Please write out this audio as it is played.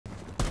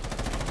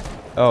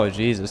Oh,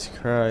 Jesus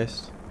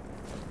Christ.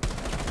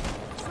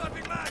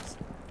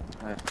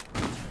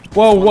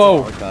 Whoa,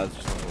 whoa. Oh god, it's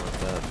just not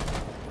worth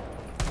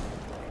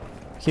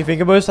that. Keep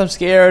finger boost, I'm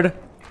scared.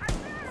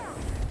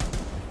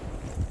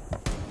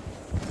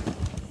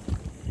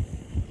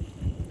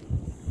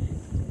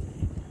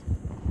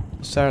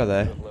 What side are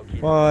they?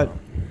 What?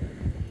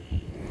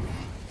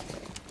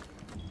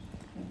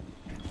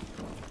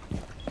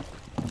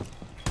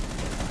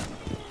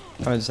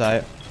 I'm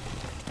inside.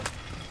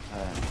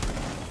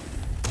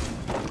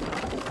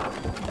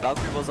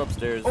 Valkyrie was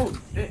upstairs. Oh,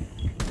 shit.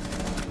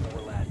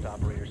 Last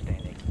operator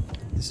standing.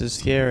 This is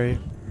scary.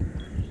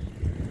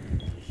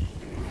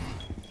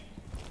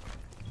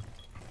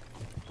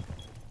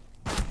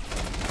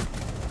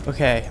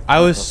 Okay,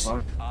 I was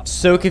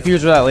so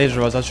confused where that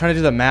laser was. I was trying to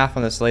do the math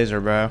on this laser,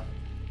 bro.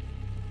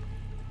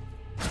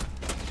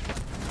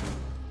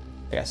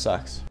 Yeah,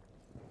 sucks.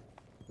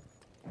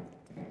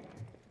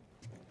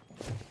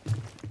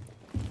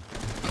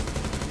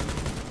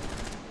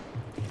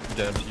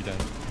 Dead, you dead.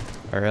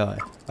 Oh, really?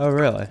 Oh,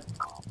 really?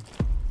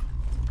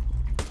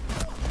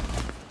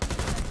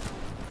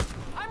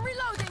 I'm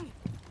reloading.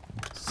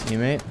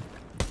 Teammate?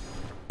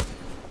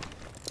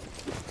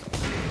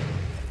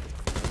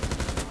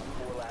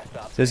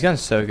 This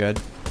gun's so good.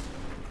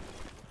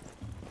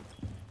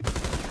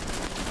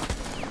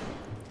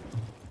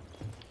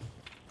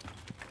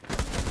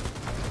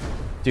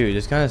 Dude,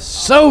 this gun is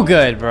so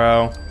good,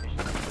 bro.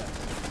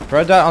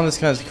 Red dot on this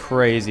gun is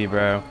crazy,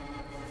 bro.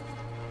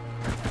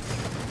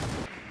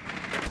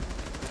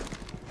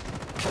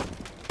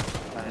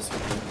 Nice.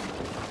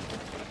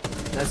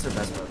 That's the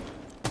best part.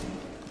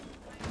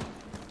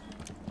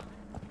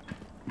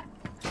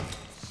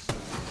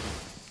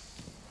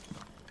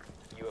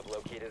 You have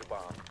located a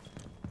bomb.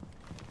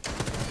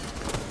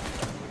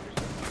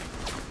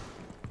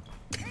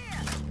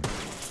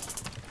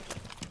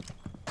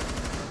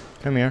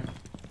 Come here.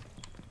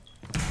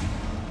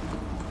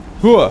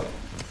 Hooah!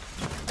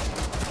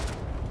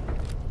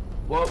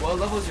 What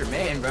level is your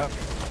main, bro?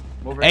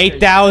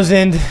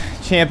 8,000.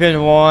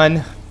 Champion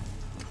 1.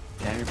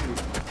 Damn, you're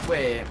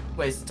pretty...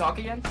 Wait, talk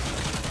again?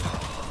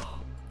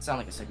 Sound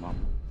like a sick mom.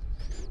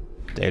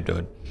 Dude.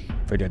 Dude.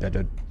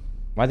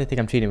 Why do they think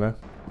I'm cheating, bro?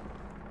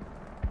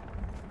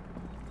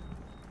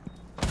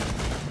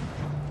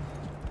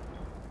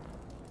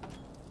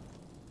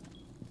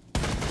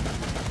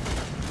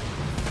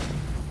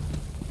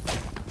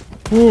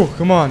 Ooh,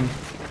 come on.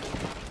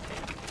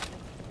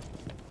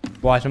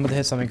 Watch, I'm about to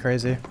hit something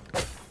crazy.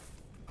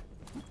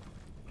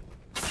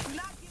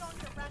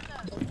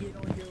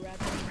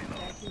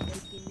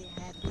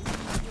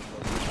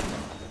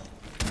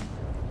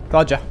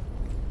 Gotcha.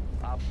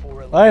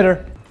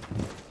 Later.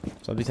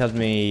 Somebody tells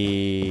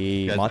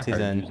me You guys Monty's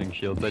are in. using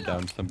shields. I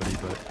downed somebody,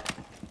 but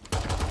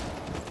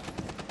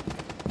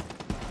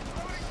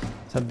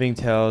Something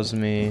tells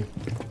me.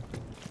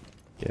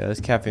 Yeah, this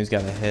caffeine's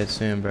got to hit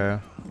soon,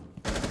 bro.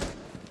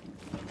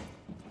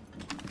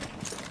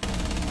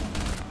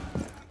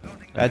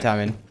 Bad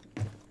timing.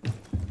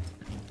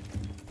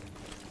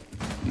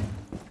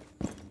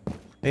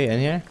 Hey, in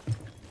here?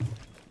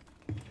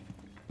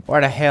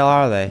 Where the hell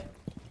are they?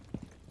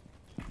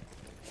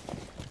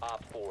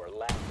 Op 4,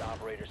 last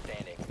operator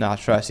standing. Nah,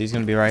 trust, he's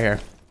gonna be right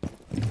here.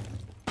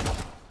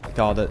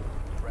 Called it.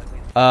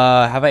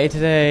 Have I ate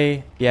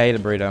today? Yeah, I ate a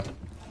burrito.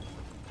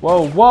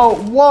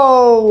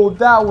 Whoa!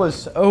 That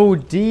was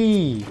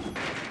OD.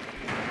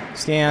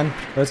 Scan.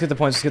 Let's get the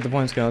points going.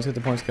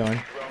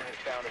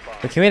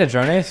 Wait, can we hit a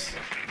drone ace?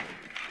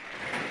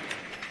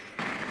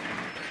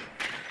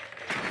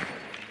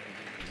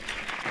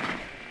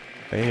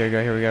 Okay,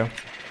 here we go.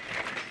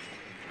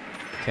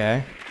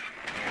 Okay.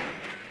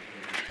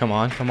 Come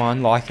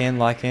on. Lock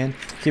in.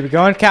 Keep it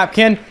going,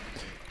 Capkin.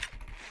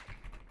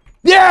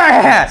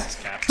 Yeah!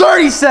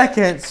 30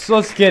 seconds!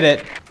 Let's get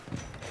it.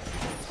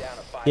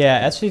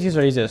 Yeah, SVTs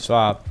are easy to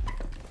swap.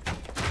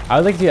 I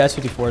would like to do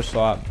S54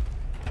 swap.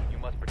 You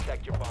must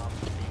protect your bomb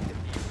from being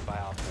defused by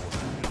Op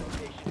 4.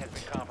 Location has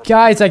been compromised.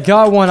 Guys, I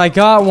got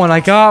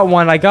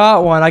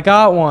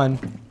one.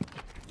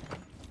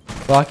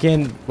 Lock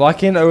in,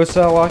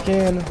 Osa, lock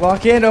in.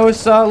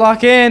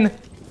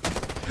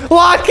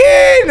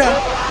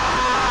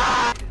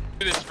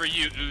 This is for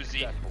you,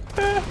 Uzi.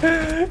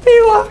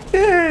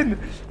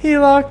 He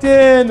locked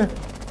in.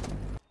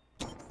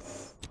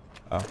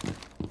 Oh.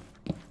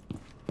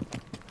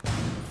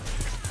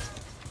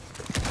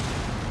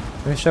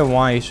 Let me show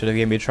why you should have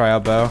gave me a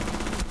tryout bow.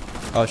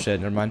 Oh shit,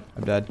 never mind.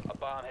 I'm dead. A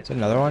bomb has Is there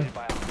another one? been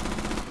planted by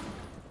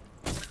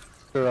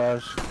Op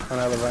Garage, on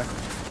alleyway.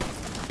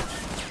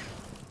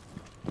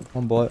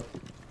 One bullet.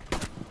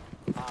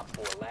 4. Op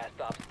 4, last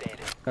stop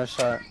standing. Nice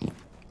shot.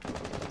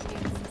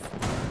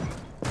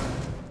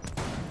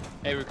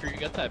 Hey, recruit, you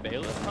got that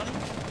bailiff, honey?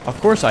 Of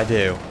course I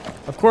do.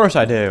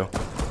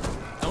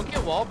 Don't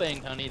get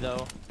wallbanged, honey,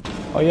 though.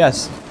 Oh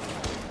yes.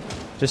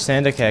 Just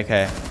sand.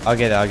 Okay. I'll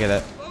get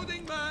it.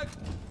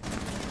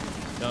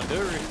 Don't do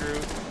it,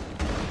 recruit.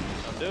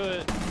 Don't do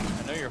it.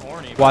 I know you're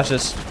horny. Watch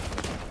this.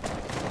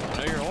 I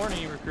know you're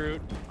horny,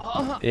 recruit.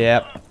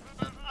 Yep.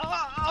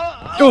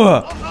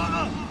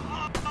 Ugh.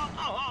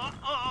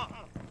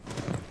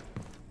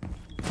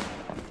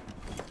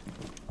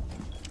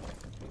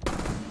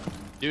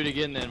 Do it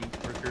again then,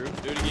 recruit.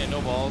 Do it again, no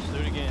balls. Do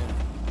it again.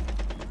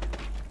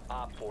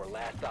 Op 4,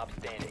 last stop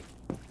standing.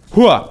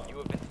 Hua! You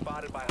have been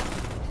spotted by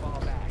hostiles.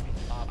 Fall back.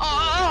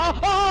 Op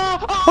 4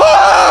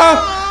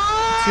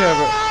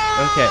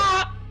 Okay.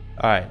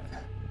 Alright.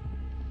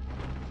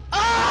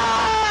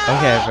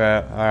 Okay,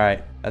 bro.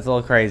 Alright. That's a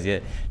little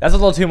crazy. That's a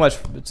little too much.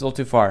 It's a little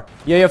too far.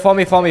 Yeah, follow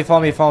me, follow me,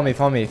 follow me, follow me,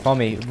 follow me, follow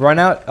me. Run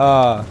out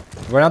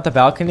the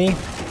balcony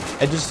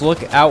and just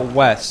look out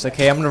west.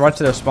 Okay, I'm gonna run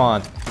to their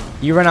spawn.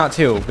 You run out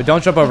too, but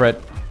don't jump over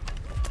it.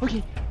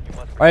 Okay.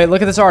 Alright,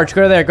 look at this arch.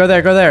 Go there, go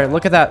there, go there.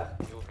 Look at that.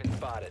 You have been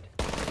spotted.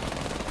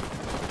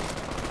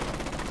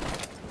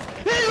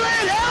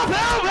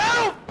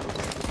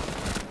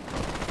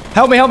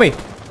 Help me, help me!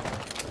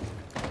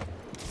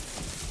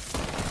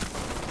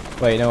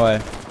 Wait, no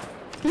way.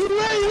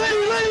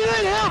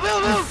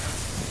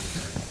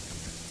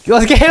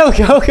 Let's get him!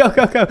 Go, go,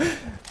 go, go!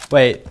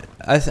 Wait,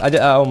 I did.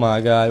 Oh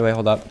my god! Wait,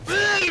 hold up.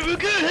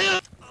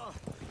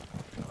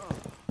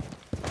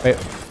 Wait.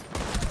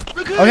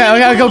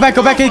 Okay, go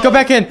back in, go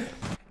back in.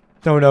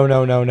 No, no,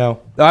 no, no, no.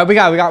 All right, we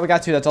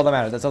got two. That's all that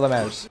matters. That's all that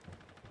matters.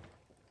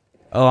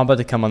 Oh, I'm about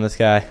to come on this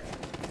guy.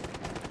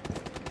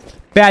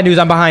 Bad news.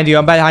 I'm behind you.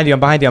 I'm behind you. I'm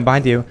behind you. I'm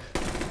behind you.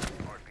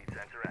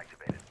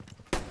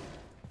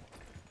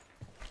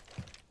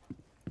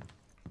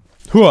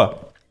 Hua.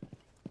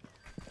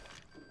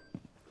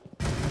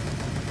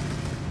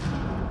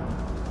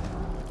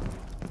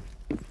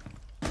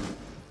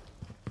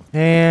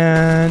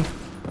 And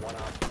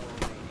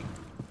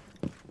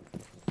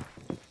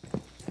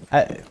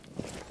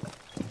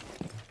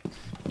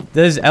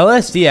does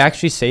LSD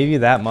actually save you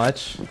that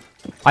much?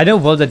 I know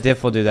Will the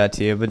Diff will do that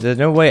to you, but there's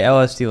no way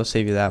LSD will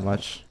save you that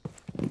much.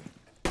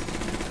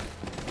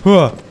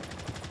 Huh.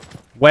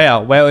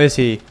 Where is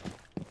he?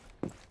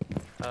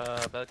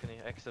 Balcony,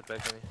 exit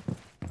balcony.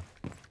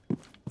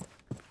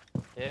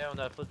 Yeah, on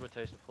that flip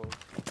rotation floor.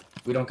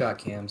 We don't got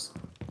cams.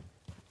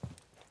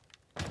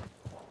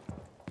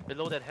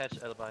 Below that hatch,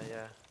 alibi,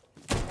 yeah.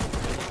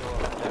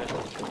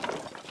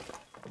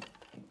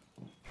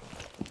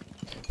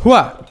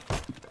 Hua.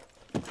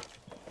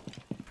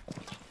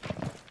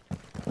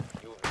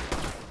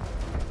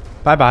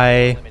 Bye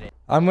bye.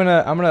 I'm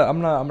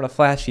gonna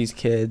flash these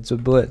kids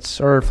with blitz,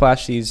 or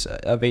flash these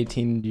of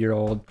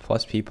 18-year-old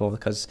plus people,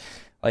 because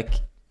like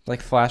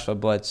flash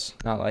with blitz,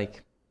 not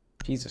like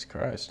Jesus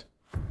Christ.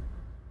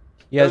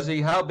 Yeah.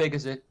 Josie, how big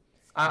is it?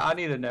 I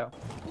need to know.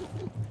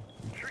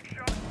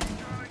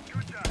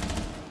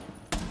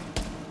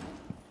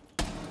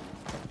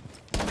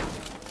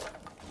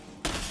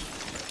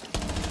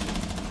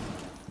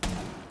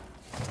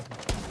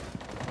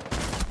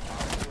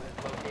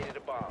 Located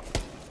a bomb.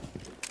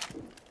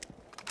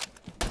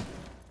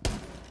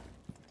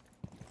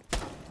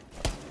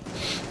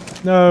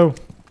 No.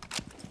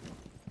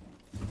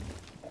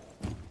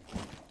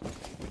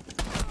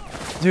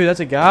 Dude,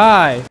 that's a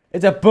guy.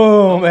 It's a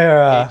boom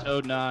era. Oh,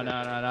 no,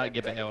 not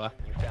get back. You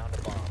found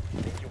a bomb.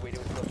 Make your way to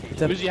its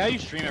location. Uzi, how you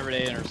stream every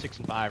day and are 6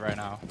 and 5 right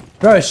now?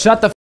 Bro, shut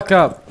the fuck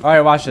up. All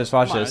right, watch this,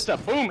 watch Come on, this. it's a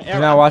boom era.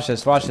 Now watch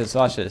this, watch this,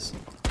 watch this.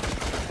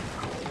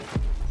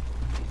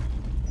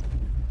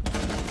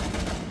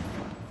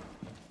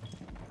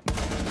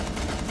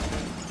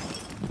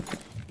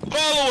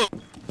 Follow him.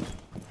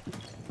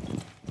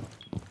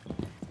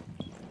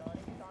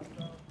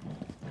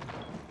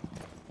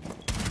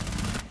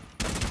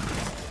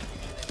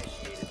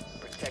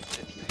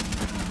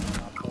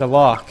 The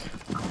lock.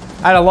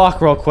 I had a lock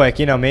real quick,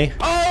 you know me.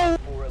 Oh!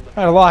 I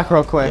had a lock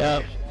real quick.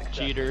 Yep,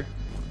 cheater.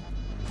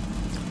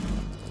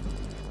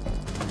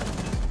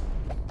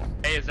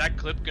 Hey, is that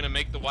clip gonna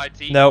make the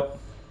YT? Nope.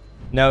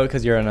 No,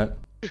 because you're in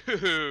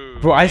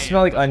it. Bro, I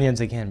smell like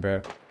onions again,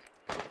 bro.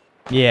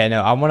 Yeah,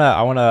 no, I want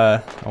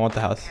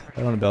the house.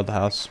 I want to build the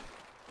house.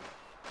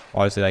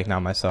 Obviously, like,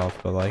 not myself,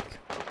 but like.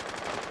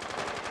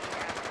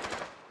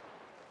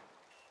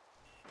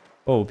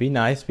 Oh, be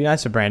nice. Be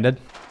nice to Brandon.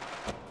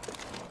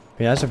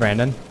 Be nice to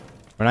Brandon.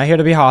 We're not here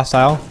to be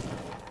hostile.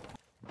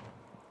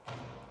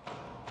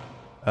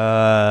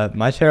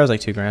 My chair was like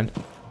 $2 grand.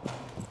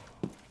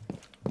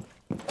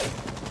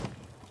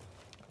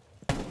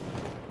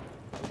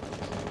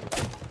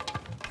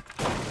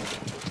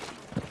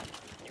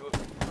 You have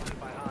been spotted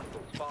by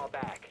hostiles. Fall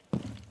back.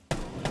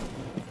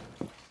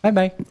 Bye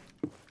bye.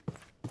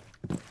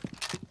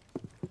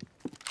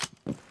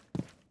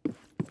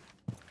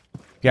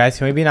 Guys,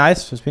 can we be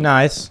nice? Just be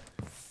nice.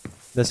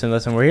 Listen,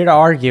 we're here to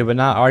argue, but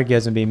not argue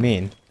as in be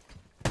mean.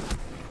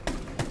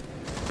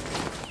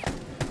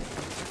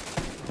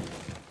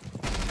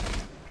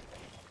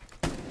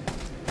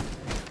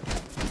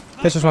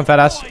 Catch this one, fat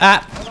ass.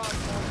 Ah!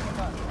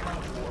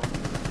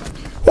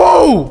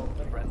 Whoa!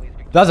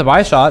 That was a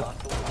buy shot.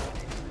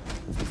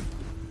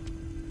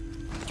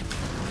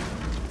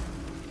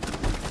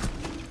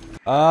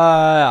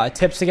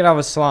 Tips to get out of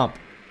a slump.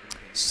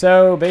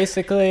 So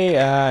basically,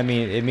 I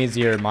mean, it means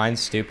your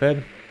mind's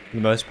stupid for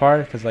the most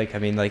part, because like, I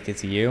mean, like,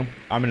 it's you.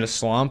 I'm in a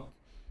slump.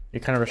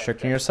 You're kind of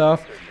restricting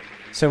yourself.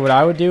 So what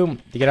I would do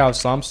to get out of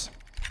slumps,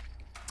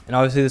 and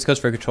obviously this goes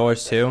for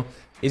controllers too,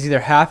 is either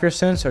half your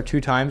sense or 2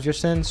 times your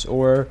sense,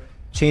 or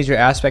change your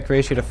aspect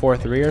ratio to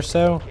 4:3 or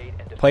so.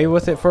 Play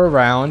with it for a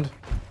round.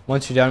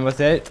 Once you're done with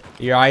it,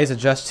 your eyes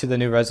adjust to the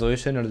new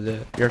resolution, or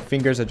your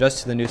fingers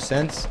adjust to the new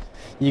sense.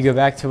 You go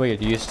back to what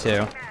you're used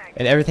to,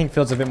 and everything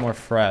feels a bit more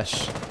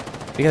fresh.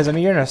 Because I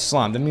mean, you're in a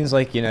slump. That means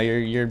like, you know,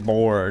 you're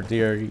bored.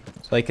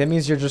 That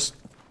means you're just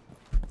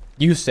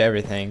used to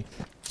everything.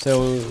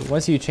 So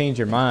once you change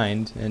your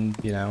mind and,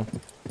 you know,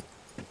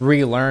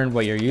 relearn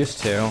what you're used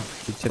to,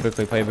 you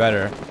typically play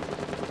better.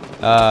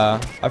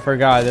 I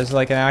forgot. There's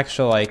like an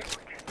actual like,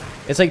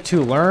 it's like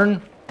to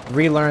learn,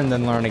 relearn,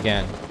 then learn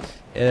again.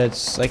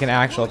 It's like an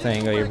actual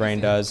thing that your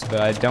brain does,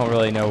 but I don't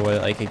really know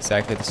what like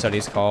exactly the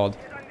study's called.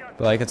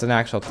 But like it's an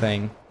actual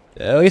thing.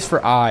 At least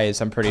for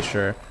eyes, I'm pretty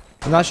sure.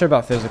 I'm not sure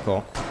about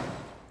physical.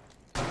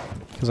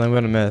 Because I'm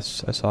gonna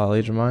miss. I saw a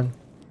Legion mine.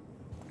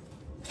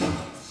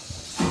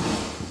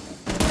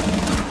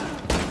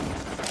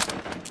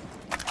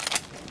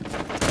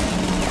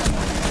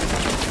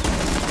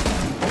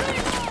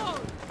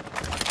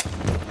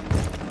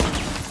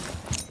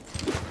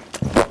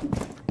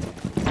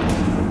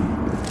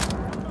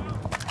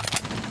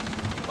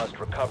 Must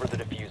recover the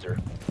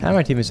diffuser. How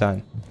my team is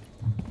on?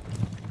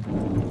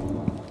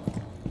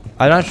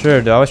 I'm not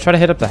sure. Do I always try to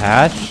hit up the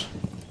hatch?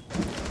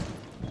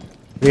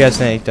 What do you guys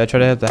think? Do I try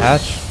to hit the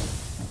hatch?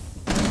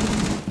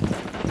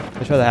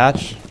 I try the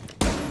hatch.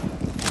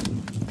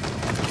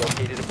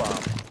 Located a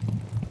bomb.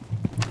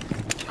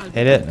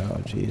 Hit it?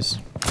 Oh, jeez.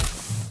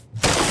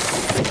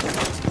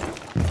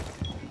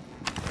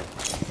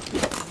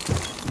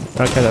 I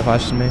don't care that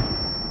flashes me.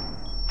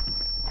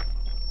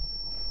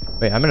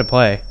 Wait, I'm gonna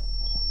play.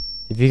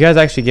 If you guys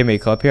actually give me a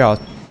clip here, I'll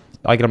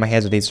get on my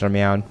hands with these from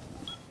meow.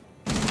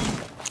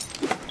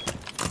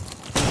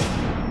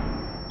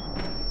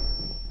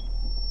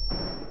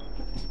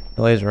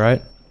 The laser,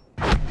 right?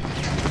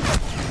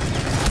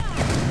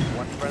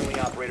 One friendly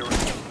operator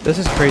remaining. This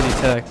is crazy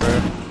tech, bro.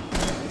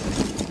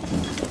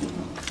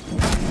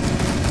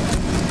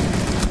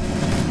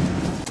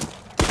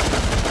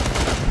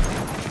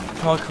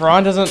 Oh,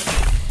 Quran doesn't.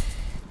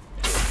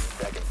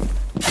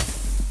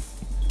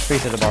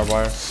 Please hit the barbed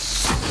wire.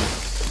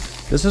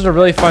 This is a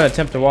really fun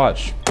attempt to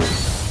watch.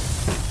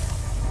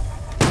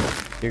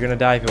 You're gonna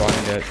die if you walk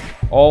into it.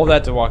 All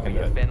that to walk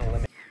into it. Been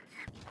eliminated.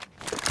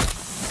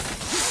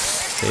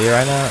 See you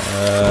right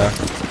now?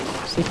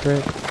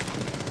 Secret.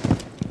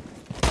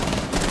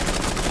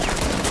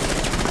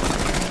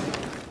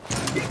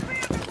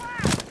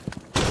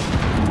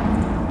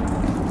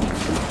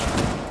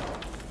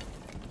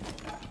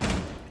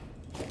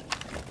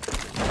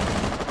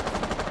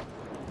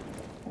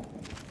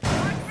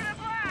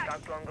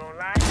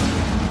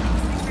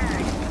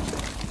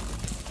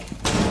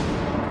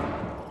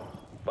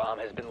 Bomb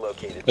has been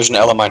located. There's an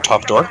L on my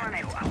top door.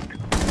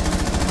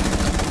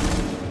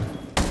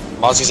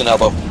 Mozzie's an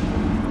elbow.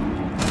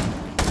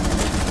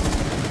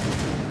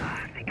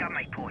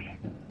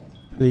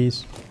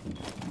 Please.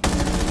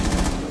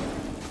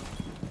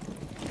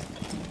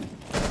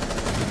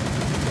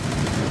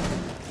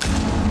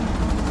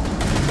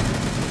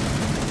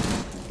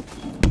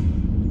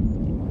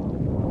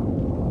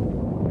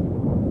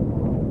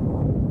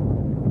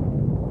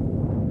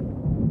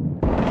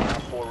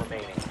 Four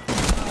remaining.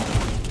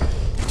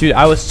 Dude,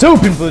 I was so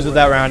confused with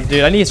that round,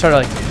 dude. I need to start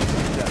like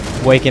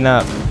waking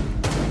up.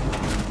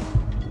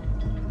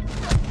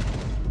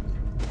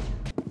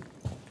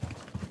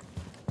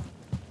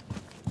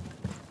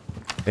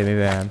 Baby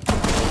bam.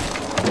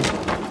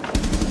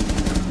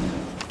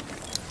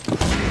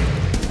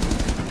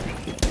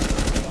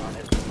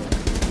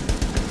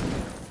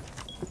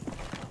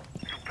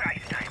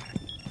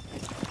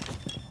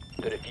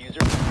 The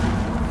diffuser.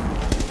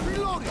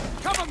 Reloading!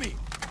 Cover me!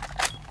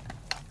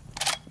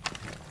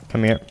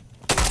 Come here.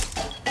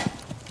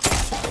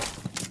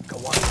 Go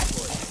on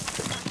deployed.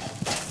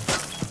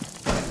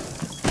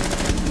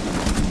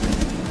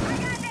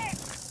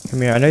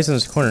 Come here. I know he's in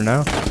this corner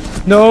now.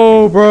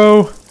 No,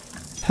 bro.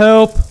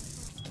 Help.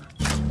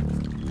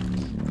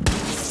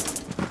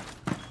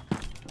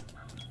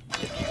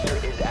 Diffuser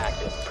is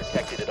active.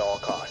 Protected at all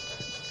costs.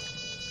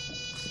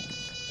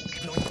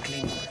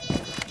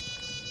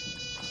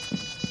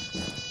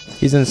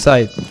 He's in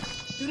sight.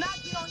 Do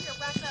not get on here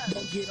rapping.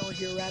 Don't get on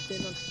here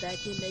rapping. I'm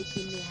stacking,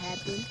 making it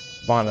happen.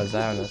 Bonna's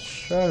having a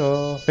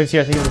struggle. 50,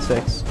 I think it's a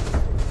 6.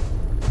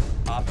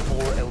 Op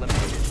 4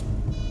 eliminated.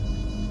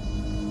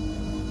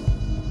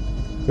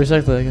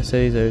 Respect, like I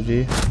say, he's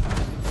OG.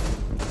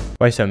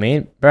 Why so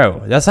mean?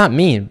 Bro, that's not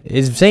mean.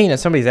 Is saying that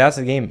somebody's ass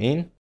the game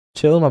mean?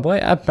 Chill, my boy.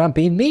 I'm not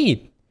being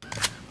mean.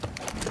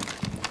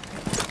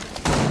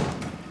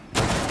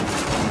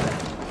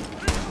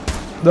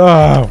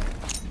 No.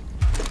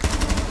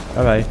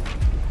 Bye-bye.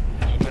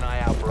 Keep an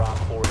eye out for Op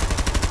 4.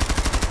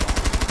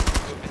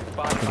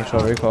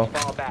 Control recall.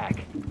 Fall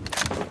back.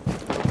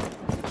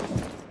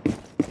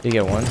 You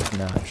get one?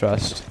 Nah,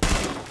 trust.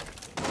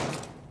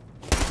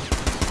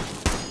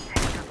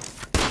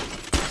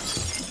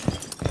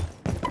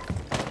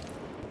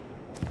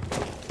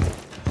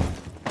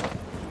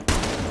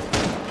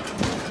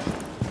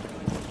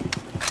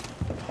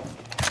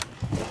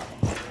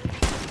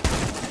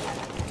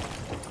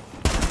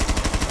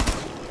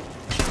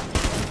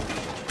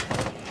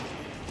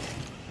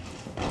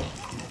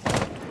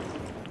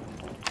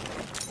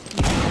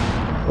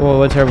 Oh,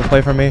 what a terrible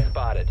play from me.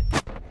 Spotted.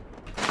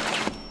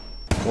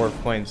 4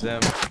 points them.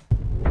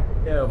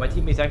 Yo, my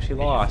teammates actually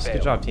lost.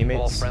 Good job, All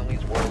teammates.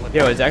 friendlies were eliminated.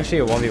 Yo, it's actually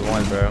a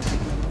 1v1, bro.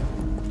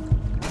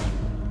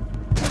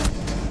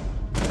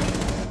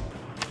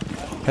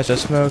 Catch that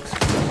smoke.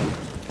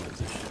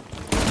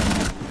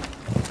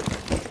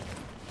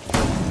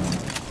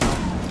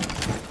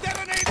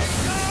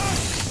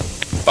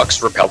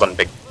 Bucks repelled on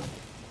big.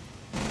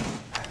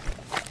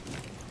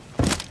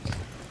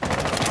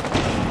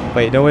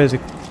 Wait, no way there's a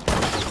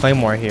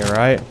claymore here,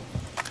 right?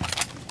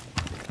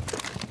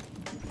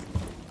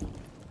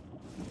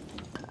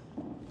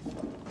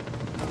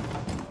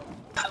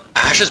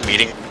 Ash is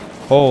meeting.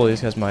 Holy, this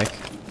guy's Mike.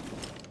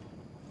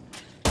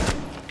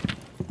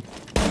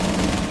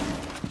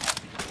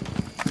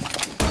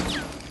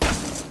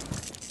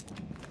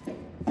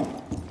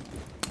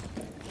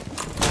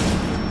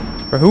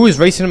 Bro, who is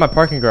racing in my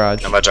parking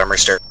garage? How much armor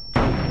stair?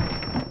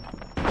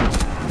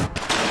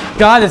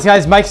 God, this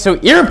guy's Mike's so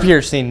ear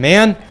piercing,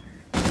 man.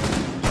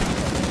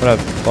 What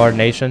up, Lard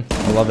Nation?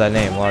 I love that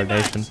name, Lard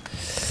Nation.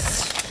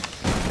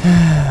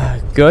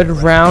 Good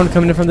round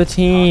coming in from the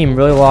team.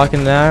 Really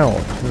locking it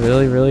out.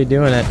 Really, really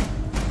doing it.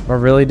 We're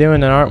really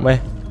doing it, aren't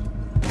we?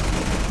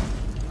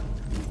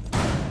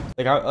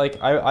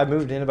 I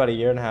moved in about a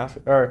year and a half,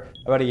 or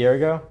about a year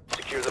ago.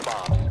 Secure the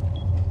bombs.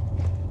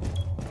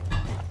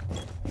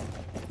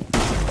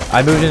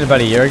 I moved in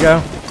about a year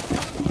ago,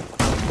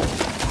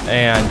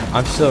 and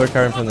I'm still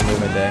recovering from the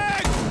movement day.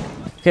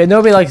 Okay,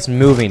 nobody likes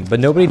moving, but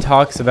nobody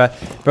talks about,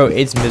 bro,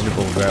 it's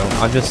miserable, bro.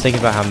 I'm just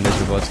thinking about how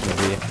miserable it's gonna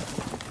be.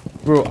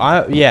 Bro,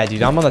 yeah,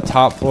 dude, I'm on the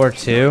top floor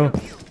too.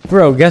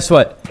 Bro, guess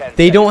what?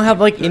 They don't have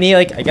like any,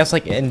 like, I guess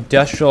like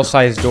industrial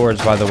sized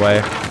doors, by the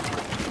way.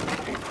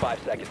 5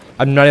 seconds.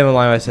 I'm not even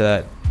lying when I say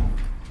that.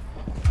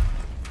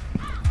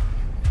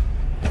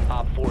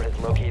 Op 4 has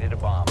located a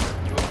bomb. You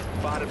have been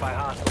spotted by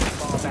hostiles.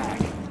 Fall back.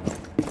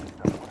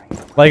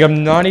 Like,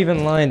 I'm not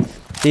even lying.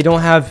 They don't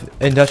have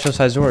industrial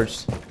sized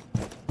doors.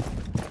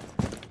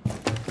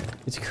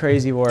 It's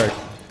crazy work.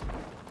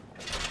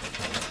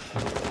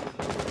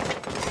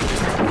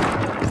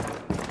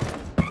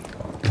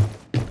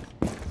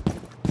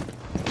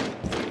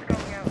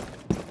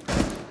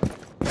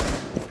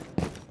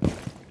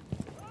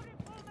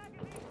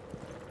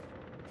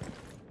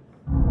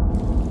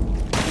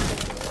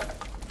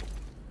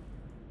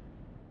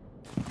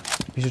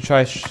 You should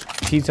try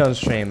T-Zone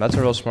stream. That's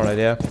a real smart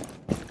idea.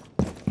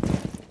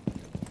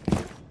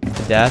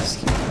 The desk.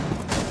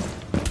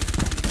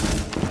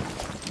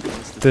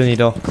 Through the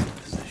needle.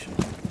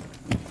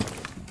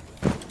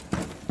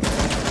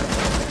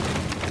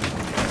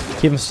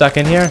 Keep him stuck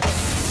in here.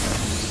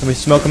 And we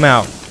smoke him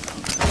out.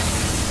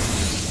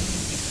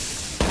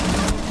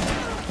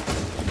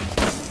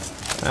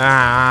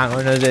 Ah,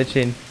 my nose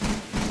itching.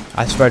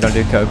 I swear, don't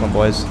do coke, my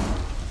boys.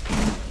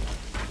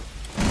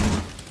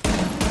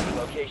 Your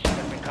location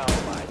has been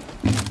compromised.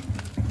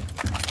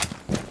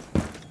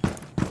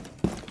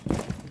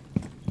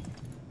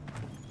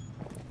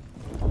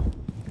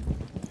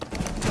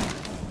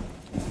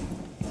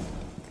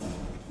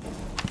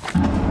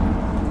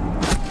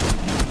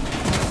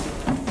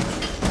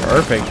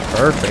 Perfect,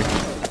 perfect.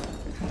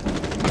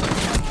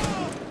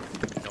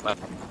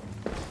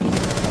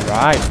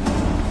 Alright.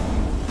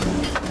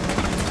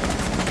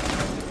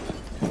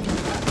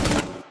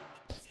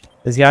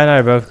 This guy and I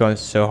are both going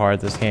so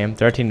hard this game.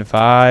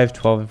 13-5,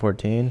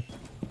 12-14.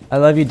 I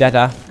love you,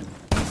 Dada.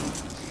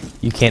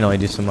 You can't only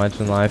do so much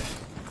in life.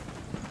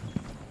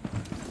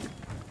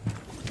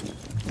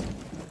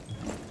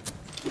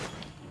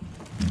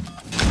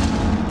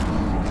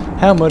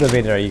 How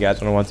motivated are you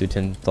guys on a 1 through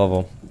 10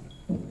 level?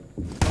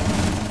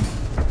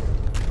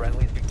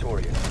 Friendly's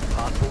victorious.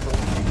 Hostiles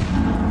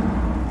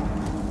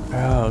eliminated.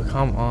 Bro,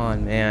 come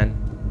on, man.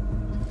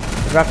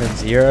 We're dropping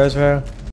zeros, bro.